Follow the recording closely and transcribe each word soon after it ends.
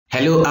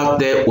Hello out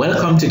there,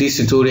 welcome to this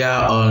tutorial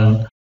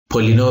on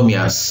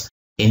polynomials.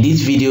 In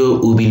this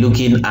video, we'll be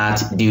looking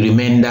at the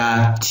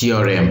remainder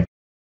theorem.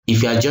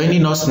 If you are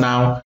joining us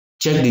now,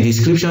 check the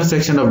description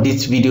section of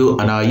this video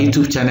on our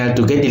YouTube channel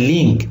to get the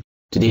link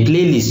to the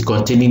playlist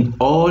containing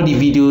all the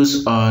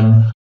videos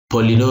on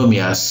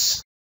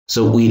polynomials.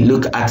 So we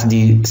look at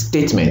the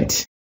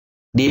statement.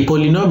 The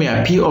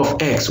polynomial p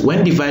of x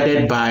when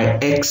divided by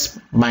x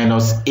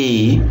minus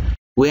a,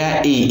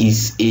 where a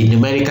is a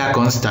numerical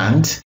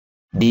constant,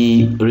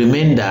 the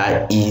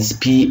remainder is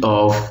p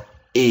of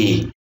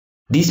a.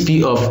 This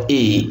p of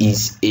a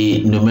is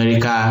a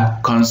numerical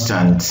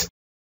constant.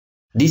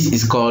 This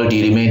is called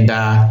the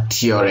remainder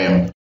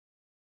theorem.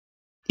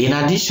 In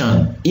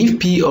addition, if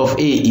p of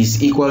a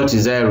is equal to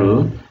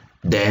 0,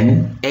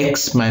 then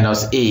x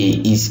minus a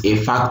is a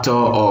factor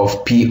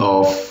of p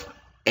of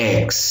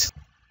x.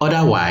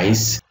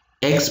 Otherwise,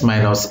 x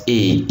minus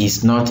a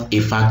is not a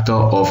factor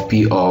of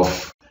p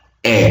of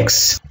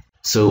x.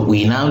 So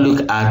we now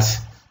look at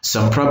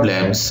some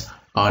problems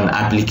on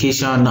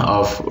application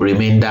of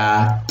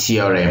remainder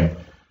theorem.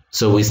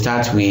 So we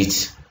start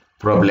with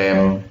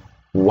problem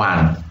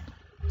 1.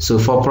 So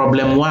for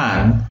problem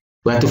 1,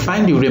 we have to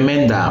find the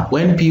remainder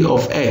when p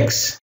of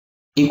x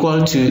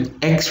equal to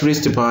x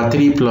raised to power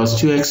 3 plus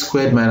 2x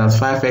squared minus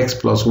 5x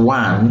plus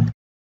 1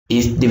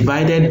 is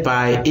divided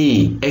by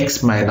a,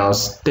 x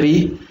minus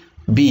 3,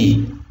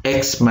 b,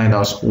 x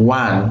minus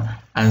 1,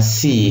 and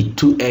c,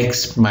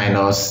 2x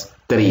minus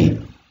 3.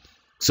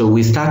 So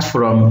we start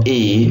from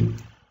a.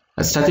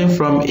 Starting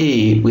from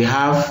a, we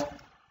have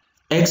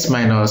x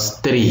minus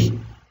 3.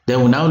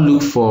 Then we now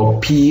look for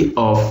p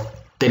of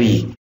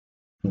 3.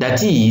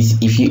 That is,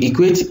 if you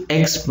equate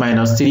x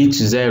minus 3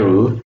 to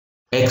 0,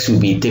 x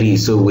will be 3.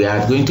 So we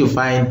are going to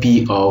find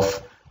p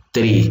of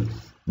 3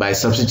 by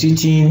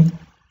substituting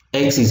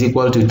x is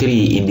equal to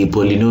 3 in the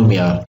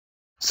polynomial.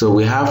 So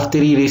we have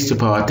 3 raised to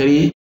power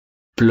 3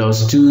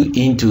 plus 2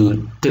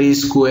 into 3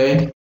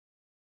 squared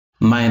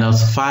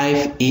minus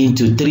 5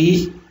 into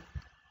 3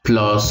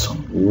 plus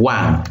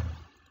 1.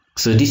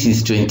 So this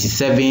is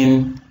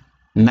 27.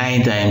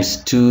 9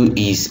 times 2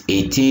 is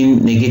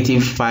 18.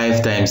 Negative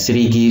 5 times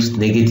 3 gives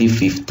negative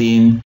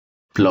 15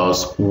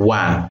 plus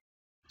 1.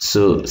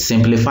 So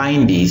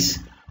simplifying this,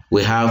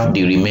 we have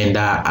the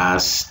remainder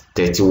as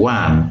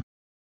 31.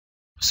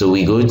 So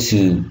we go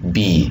to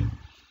b.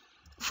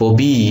 For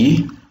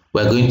b,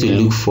 we're going to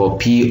look for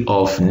p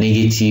of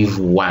negative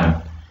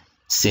 1.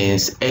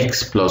 Since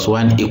x plus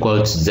 1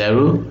 equals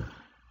 0,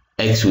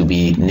 x will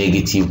be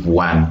negative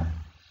 1.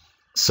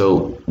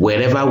 So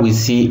wherever we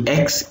see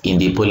x in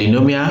the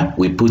polynomial,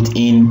 we put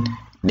in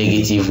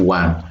negative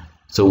 1.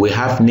 So we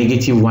have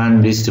negative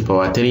 1 raised to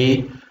power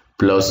 3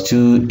 plus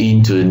 2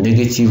 into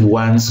negative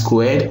 1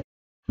 squared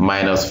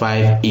minus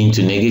 5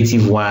 into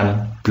negative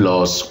 1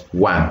 plus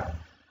 1.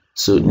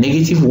 So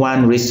negative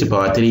 1 raised to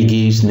power 3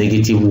 gives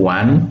negative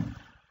 1.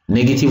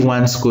 Negative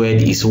 1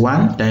 squared is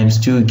 1 times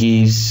 2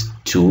 gives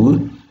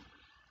 2.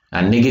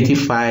 And negative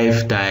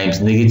 5 times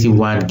negative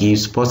 1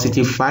 gives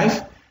positive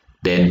 5,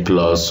 then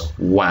plus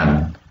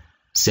 1.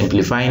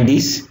 Simplifying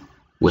this,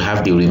 we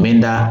have the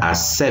remainder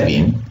as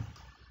 7.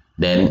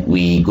 Then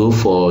we go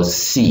for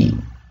c.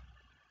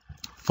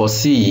 For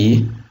c,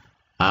 we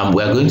are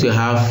going to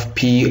have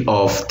p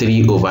of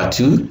 3 over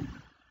 2,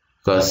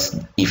 because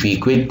if we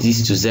equate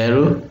this to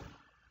 0,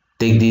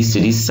 take this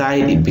to this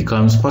side, it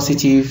becomes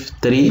positive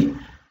 3.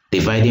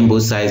 Dividing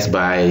both sides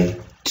by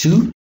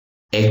 2,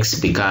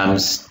 x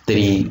becomes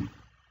 3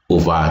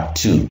 over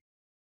 2.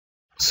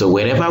 So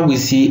wherever we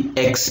see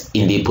x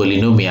in the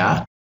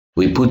polynomial,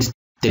 we put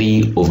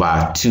 3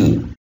 over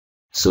 2.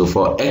 So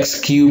for x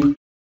cubed,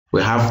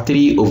 we have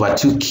 3 over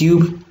 2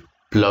 cubed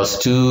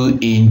plus 2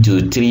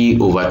 into 3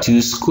 over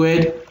 2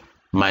 squared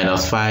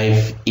minus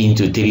 5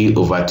 into 3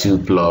 over 2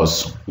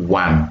 plus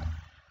 1.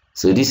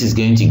 So this is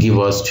going to give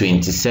us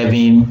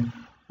 27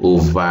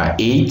 over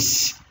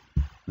 8.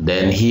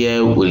 Then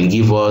here will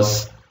give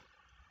us,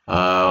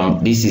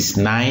 this is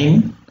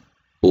 9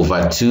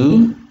 over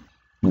 2,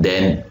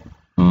 then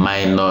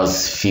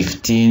minus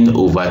 15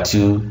 over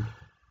 2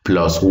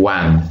 plus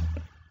 1.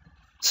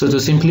 So to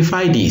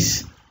simplify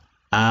this,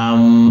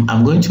 I'm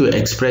going to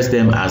express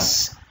them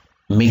as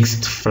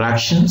mixed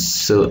fractions.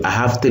 So I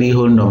have 3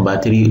 whole number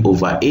 3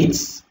 over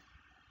 8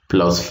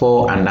 plus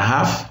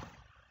 4.5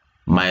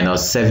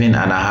 minus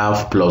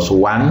 7.5 plus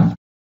 1.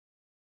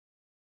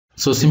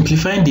 So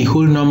simplifying the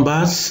whole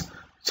numbers,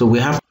 so we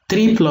have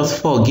 3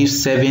 plus 4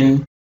 gives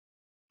 7.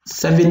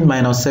 7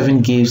 minus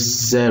 7 gives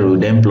 0,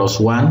 then plus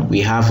 1.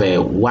 We have a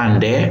 1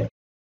 there.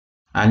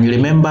 And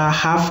remember,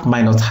 half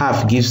minus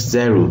half gives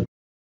 0.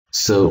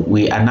 So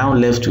we are now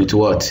left with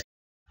what?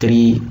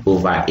 3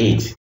 over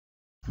 8.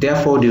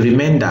 Therefore, the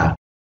remainder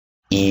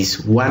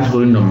is one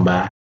whole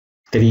number,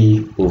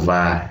 3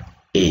 over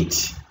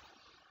 8.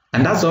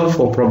 And that's all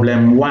for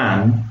problem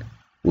 1.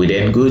 We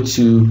then go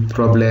to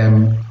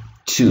problem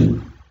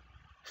 2.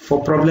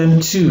 For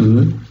problem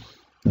 2,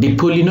 the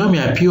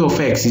polynomial p of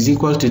x is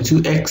equal to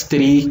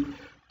 2x3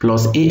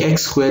 plus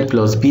ax squared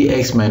plus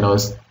bx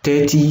minus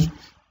 30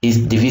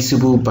 is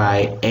divisible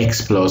by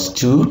x plus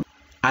 2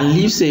 and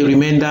leaves a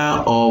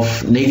remainder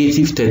of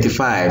negative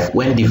 35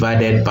 when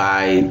divided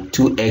by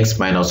 2x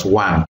minus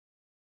 1.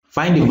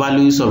 Find the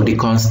values of the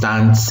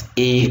constants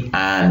a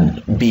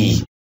and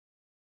b.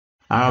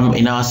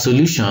 In our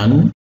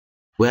solution,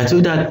 we are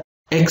told that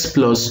x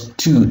plus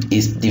 2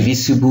 is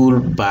divisible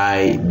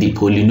by the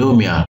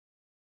polynomial,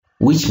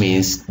 which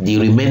means the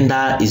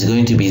remainder is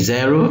going to be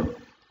 0.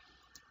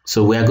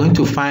 So we are going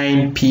to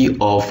find p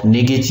of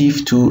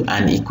negative 2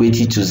 and equate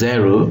it to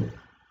 0.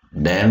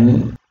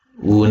 Then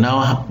we will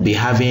now be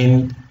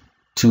having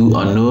two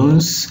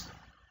unknowns.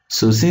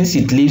 So since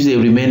it leaves a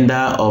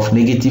remainder of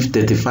negative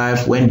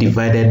 35 when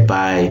divided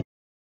by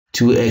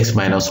 2x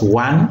minus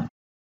 1,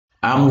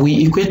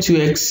 we equate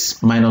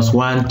 2x minus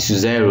 1 to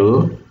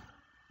 0,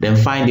 then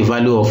find the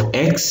value of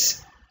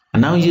x,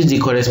 and now use the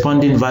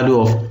corresponding value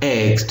of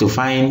x to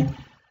find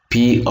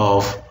p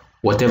of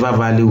whatever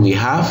value we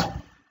have.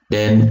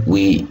 Then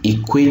we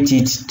equate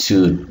it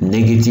to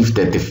negative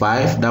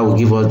 35. That will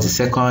give us the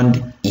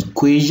second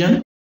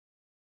equation.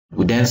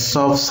 We then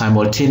solve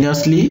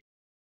simultaneously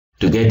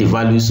to get the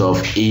values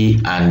of a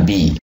and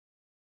b.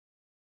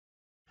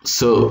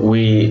 So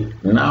we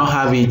now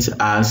have it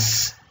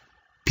as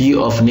p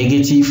of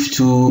negative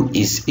 2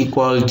 is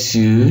equal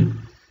to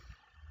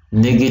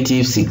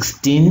negative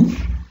 16,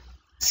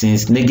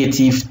 since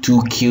negative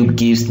 2 cubed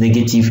gives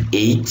negative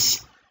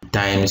 8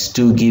 times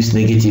 2 gives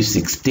negative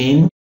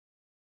 16.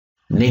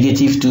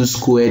 Negative 2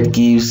 squared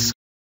gives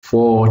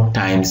 4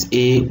 times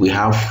a, we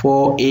have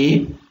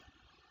 4a,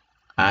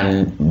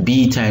 and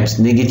b times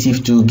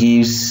negative 2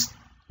 gives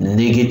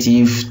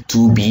negative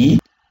 2b,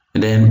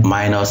 and then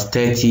minus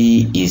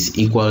 30 is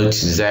equal to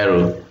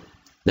 0.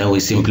 Then we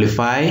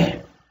simplify.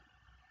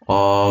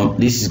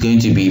 This is going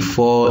to be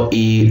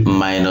 4a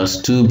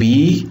minus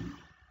 2b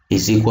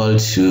is equal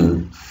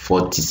to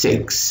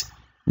 46.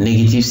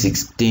 Negative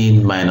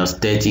 16 minus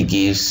 30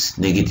 gives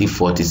negative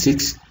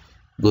 46.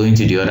 Going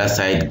to the other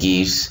side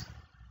gives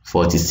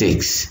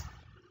 46.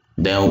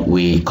 Then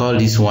we call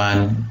this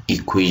one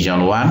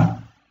equation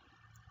 1.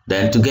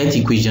 Then to get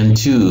equation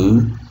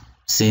 2,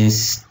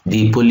 since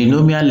the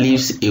polynomial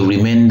leaves a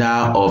remainder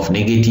of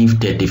negative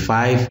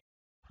 35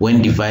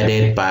 when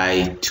divided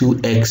by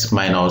 2x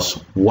minus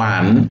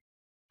 1,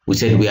 we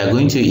said we are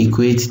going to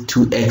equate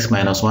 2x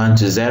minus 1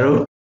 to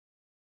 0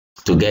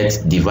 to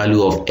get the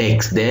value of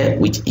x there,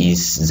 which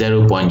is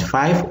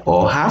 0.5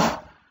 or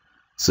half.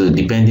 So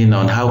depending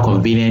on how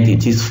convenient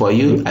it is for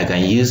you, I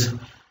can use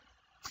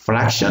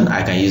fraction,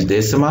 I can use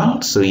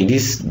decimal. So in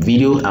this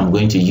video, I'm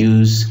going to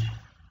use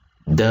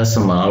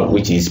decimal,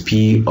 which is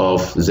p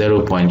of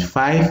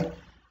 0.5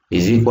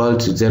 is equal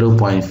to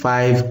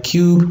 0.5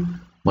 cube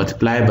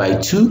multiplied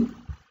by 2,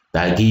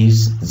 that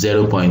gives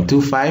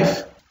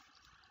 0.25,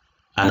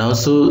 and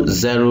also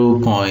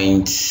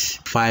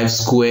 0.5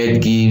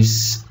 squared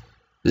gives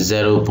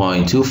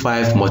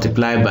 0.25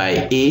 multiplied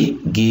by a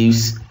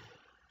gives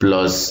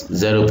plus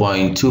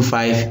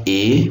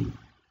 0.25a,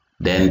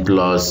 then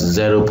plus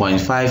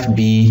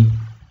 0.5b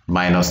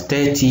minus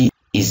 30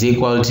 is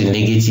equal to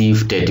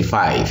negative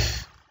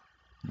 35.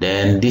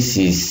 Then this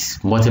is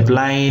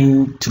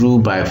multiplying through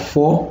by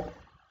 4.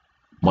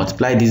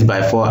 Multiply this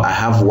by 4, I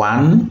have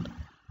 1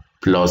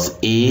 plus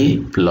a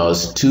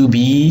plus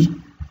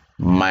 2b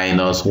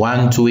minus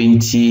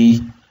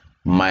 120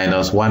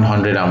 minus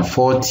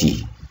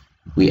 140.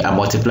 We are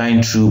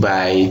multiplying through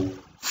by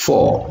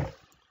 4.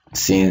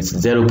 Since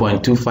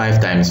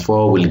 0.25 times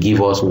 4 will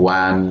give us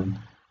 1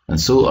 and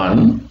so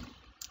on.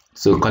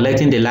 So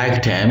collecting the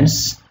like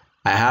terms,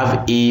 I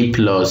have a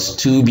plus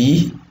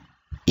 2b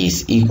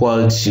is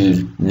equal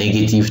to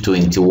negative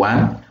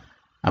 21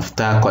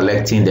 after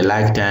collecting the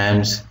like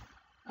terms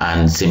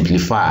and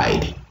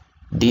simplified.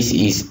 This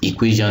is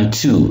equation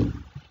 2.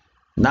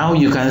 Now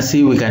you can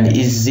see we can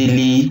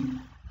easily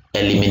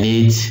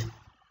eliminate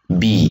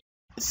b,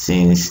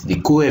 since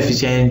the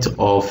coefficient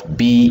of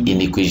b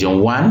in equation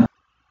 1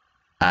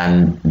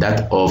 and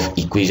that of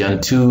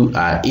equation 2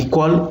 are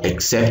equal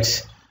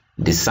except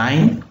the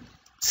sign.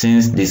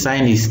 Since the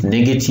sign is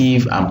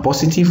negative and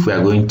positive, we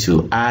are going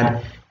to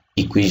add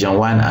equation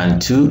 1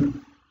 and 2.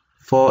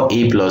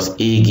 4a plus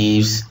a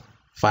gives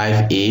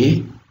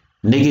 5a.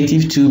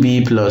 Negative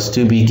 2b plus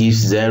 2b gives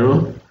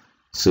 0.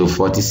 So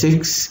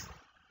 46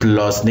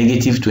 plus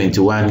negative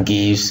 21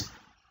 gives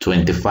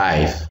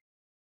 25.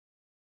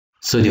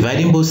 So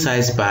dividing both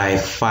sides by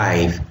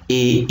 5,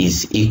 a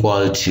is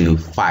equal to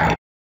 5.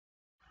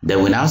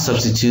 Then we now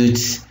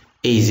substitute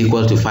a is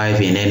equal to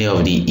 5 in any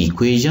of the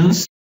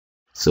equations.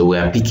 So we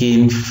are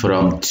picking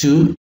from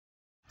 2.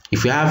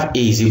 If we have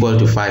a is equal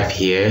to 5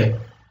 here,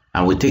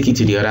 and we take it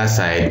to the other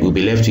side, we'll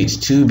be left with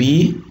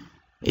 2b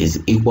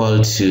is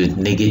equal to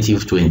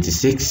negative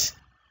 26.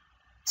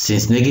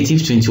 Since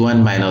negative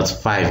 21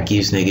 minus 5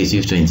 gives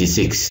negative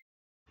 26,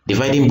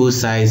 dividing both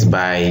sides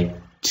by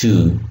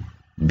 2,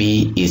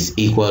 b is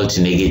equal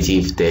to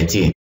negative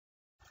 13.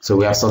 So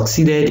we have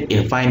succeeded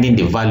in finding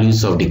the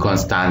values of the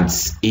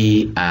constants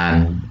a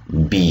and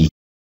b.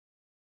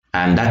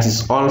 And that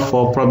is all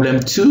for problem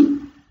 2.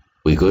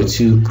 We go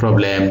to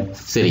problem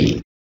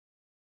 3.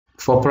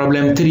 For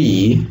problem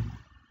 3,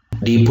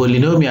 the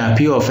polynomial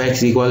p of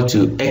x equal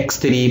to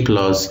x3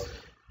 plus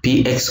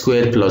px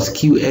squared plus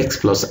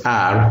qx plus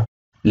r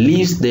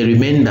leaves the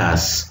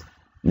remainders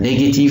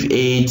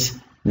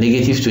 -8,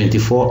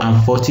 -24,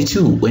 and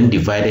 42 when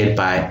divided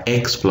by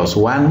x plus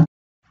 1,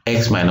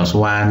 x minus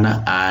 1,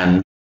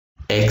 and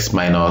x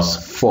minus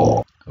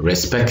 4,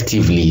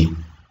 respectively.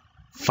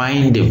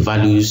 Find the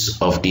values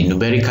of the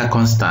numerical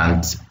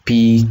constants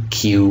p,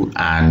 q,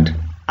 and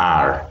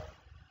r.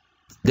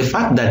 The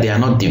fact that they are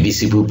not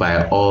divisible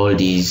by all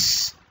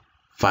these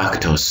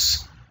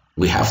factors,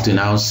 we have to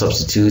now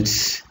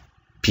substitute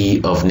p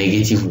of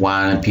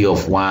 -1, p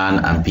of 1,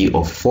 and p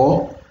of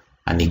 4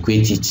 and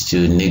equate it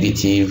to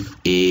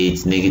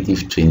 -8,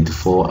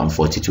 -24, and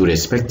 42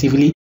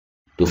 respectively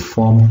to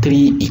form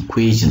 3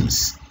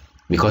 equations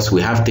because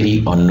we have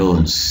 3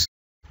 unknowns.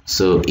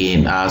 So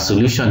in our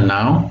solution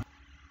now,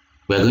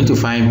 we are going to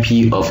find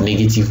p of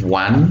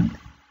 -1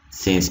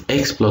 since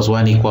x plus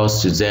 1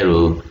 equals to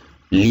 0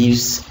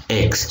 leaves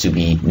x to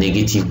be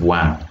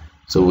 -1.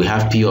 So we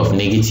have p of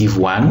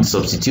 -1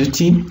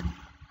 substituting.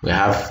 We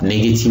have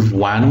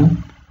 -1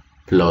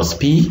 plus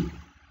p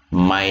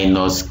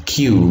minus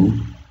q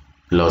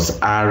plus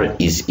r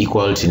is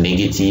equal to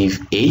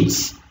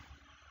 -8.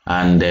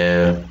 And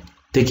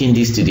taking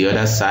this to the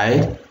other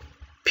side,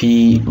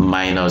 p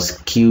minus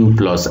q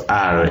plus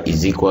r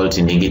is equal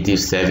to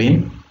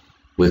 -7.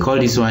 We call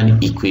this one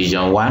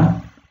equation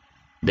 1.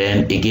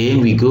 Then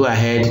again, we go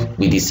ahead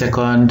with the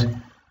second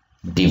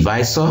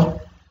divisor,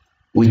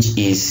 which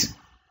is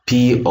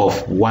p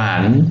of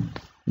 1.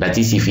 That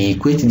is, if we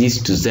equate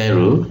this to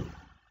 0,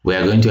 we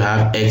are going to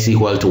have x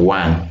equal to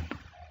 1.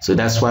 So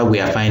that's why we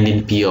are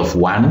finding p of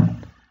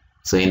 1.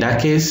 So in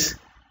that case,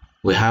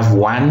 we have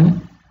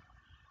 1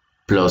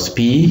 plus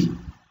p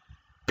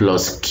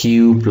plus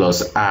q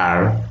plus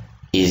r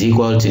is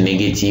equal to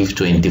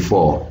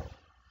 -24.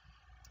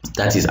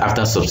 That is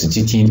after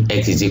substituting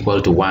x is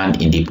equal to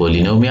 1 in the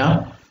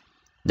polynomial.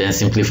 Then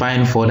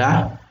simplifying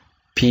further,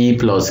 p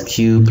plus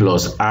q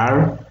plus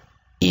r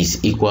is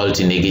equal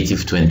to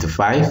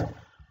 -25.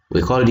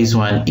 We call this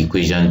one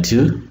equation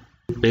 2.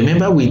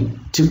 Remember, we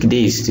took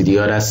this to the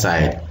other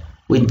side,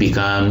 which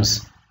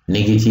becomes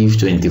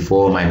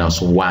 -24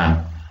 minus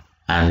 1,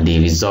 and the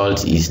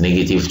result is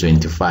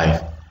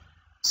 -25.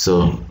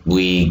 So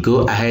we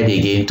go ahead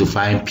again to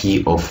find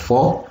p of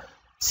 4.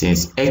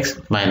 Since x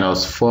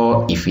minus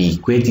 4, if we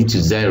equate it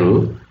to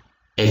 0,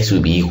 x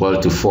will be equal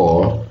to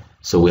 4.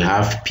 So we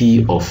have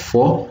p of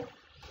 4.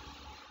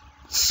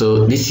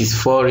 So this is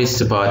 4 raised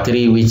to the power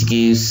 3, which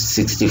gives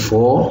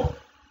 64.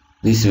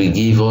 This will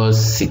give us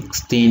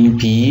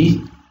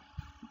 16p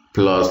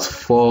plus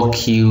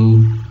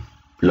 4q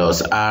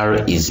plus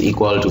r is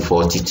equal to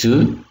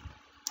 42.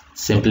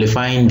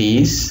 Simplifying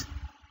this,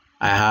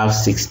 I have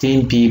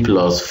 16p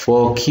plus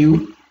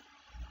 4q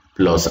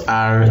plus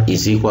r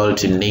is equal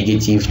to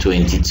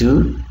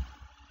 -22.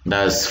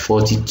 That's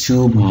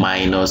 42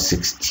 minus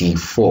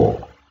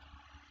 64.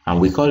 And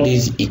we call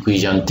this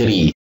equation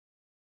 3.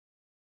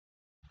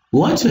 We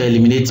want to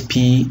eliminate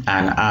p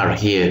and r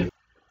here,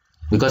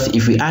 because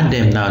if we add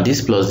them now,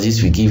 this plus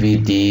this will give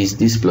it this,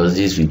 this plus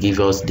this will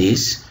give us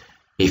this.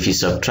 If you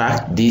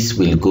subtract, this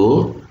will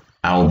go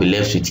and we'll be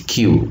left with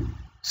q.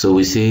 So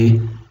we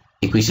say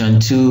equation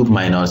 2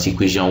 minus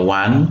equation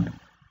 1.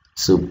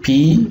 So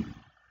p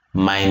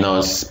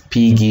minus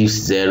p gives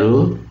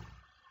 0.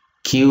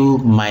 Q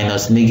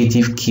minus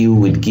 -q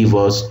will give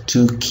us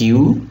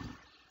 2q.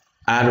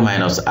 R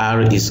minus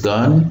r is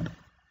gone.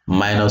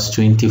 Minus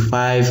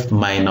 25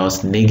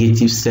 minus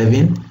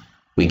 -7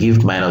 we give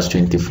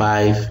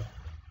 -25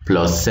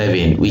 plus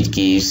 7, which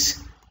gives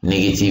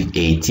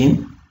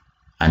 -18,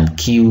 and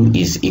q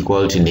is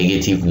equal to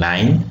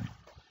 -9.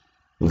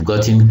 We've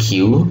gotten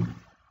q,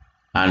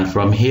 and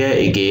from here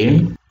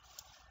again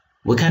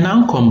we can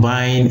now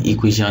combine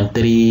equation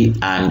 3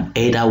 and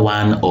either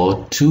 1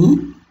 or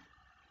 2.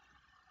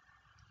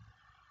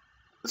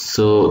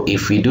 So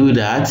if we do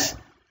that,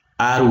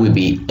 r will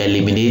be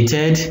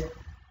eliminated,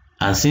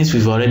 and since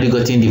we've already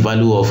gotten the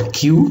value of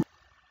q,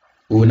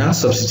 we will now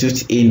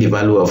substitute in the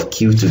value of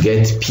q to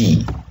get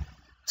p.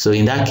 So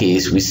in that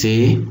case, we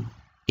say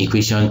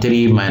equation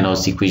 3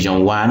 minus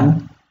equation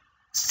 1,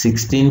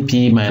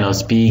 16p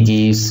minus p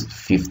gives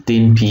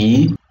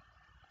 15p.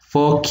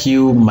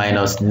 4q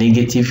minus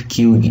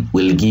 -q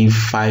will give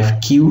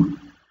 5q,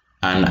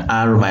 and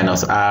r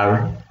minus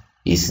r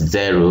is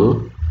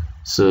 0.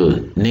 So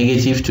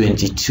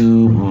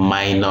 -22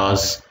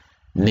 minus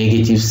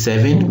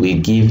 -7 will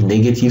give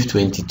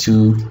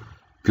 -22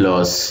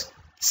 plus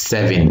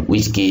 7,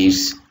 which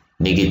gives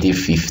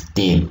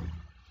 -15.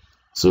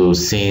 So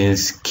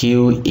since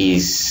q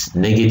is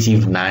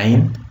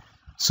 -9,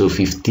 so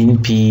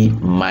 15p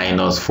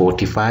minus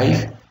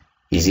 45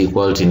 is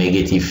equal to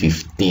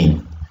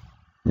 -15.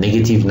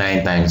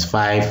 -9 times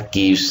 5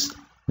 gives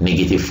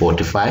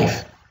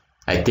 -45.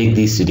 I take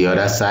this to the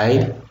other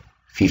side.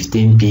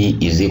 15p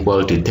is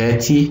equal to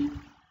 30.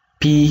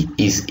 P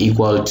is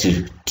equal to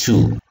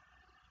 2.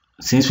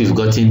 Since we've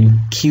gotten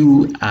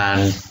q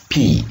and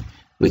p,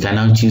 we can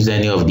now choose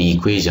any of the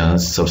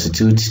equations,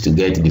 substitute to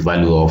get the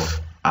value of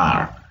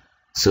r.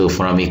 So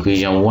from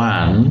equation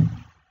 1,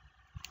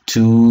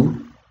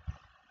 2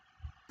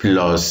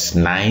 plus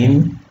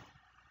 9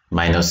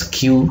 minus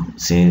q,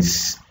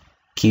 since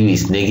q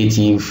is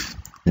negative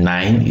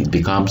 9, it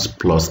becomes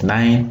plus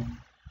 9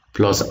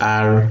 plus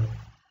r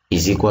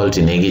is equal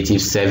to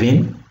negative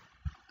 7,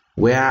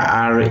 where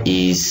r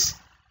is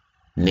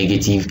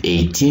negative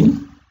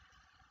 18.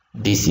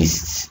 This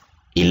is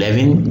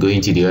 11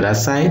 going to the other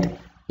side,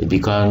 it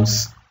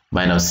becomes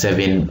minus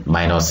 7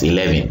 minus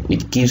 11,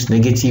 which gives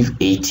negative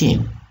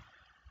 18.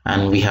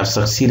 And we have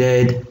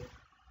succeeded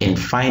in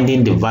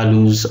finding the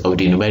values of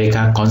the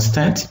numerical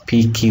constant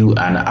p, q,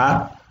 and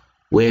r,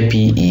 where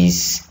p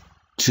is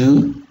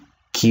 2,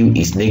 q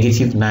is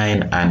negative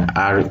 9, and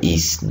r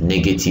is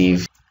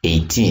negative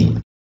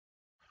 18.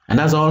 And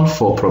that's all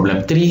for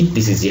problem 3.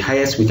 This is the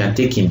highest we can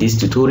take in this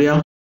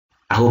tutorial.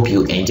 I hope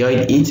you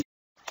enjoyed it.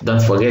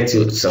 Don't forget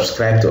to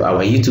subscribe to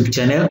our YouTube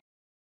channel.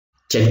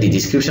 Check the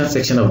description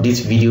section of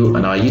this video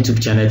on our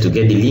YouTube channel to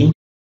get the link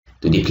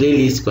to the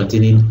playlist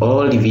containing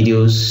all the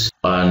videos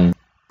on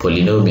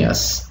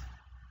polynomials.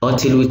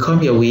 Until we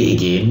come your way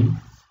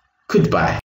again, goodbye.